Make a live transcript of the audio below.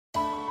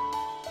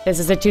This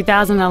is a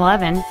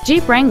 2011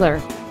 Jeep Wrangler.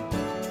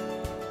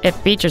 It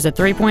features a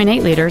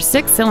 3.8-liter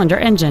six-cylinder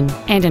engine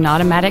and an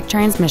automatic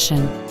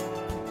transmission.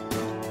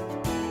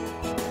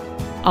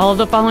 All of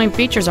the following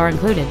features are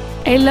included: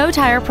 a low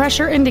tire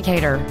pressure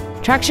indicator,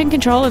 traction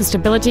control and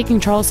stability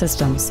control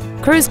systems,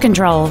 cruise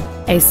control,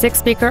 a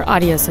 6-speaker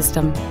audio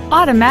system,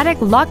 automatic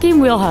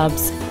locking wheel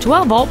hubs,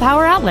 12-volt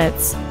power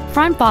outlets,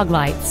 front fog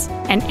lights,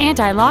 an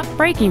anti-lock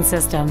braking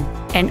system,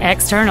 an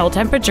external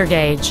temperature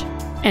gauge,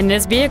 and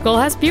this vehicle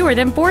has fewer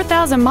than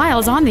 4,000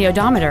 miles on the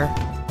odometer.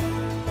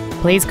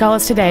 Please call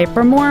us today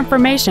for more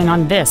information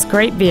on this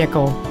great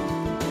vehicle.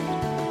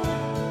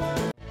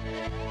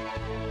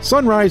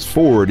 Sunrise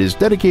Ford is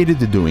dedicated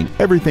to doing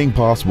everything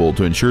possible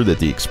to ensure that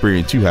the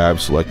experience you have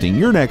selecting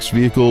your next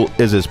vehicle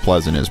is as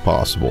pleasant as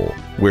possible.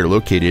 We're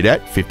located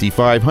at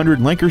 5500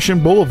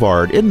 Lankershim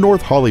Boulevard in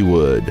North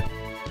Hollywood.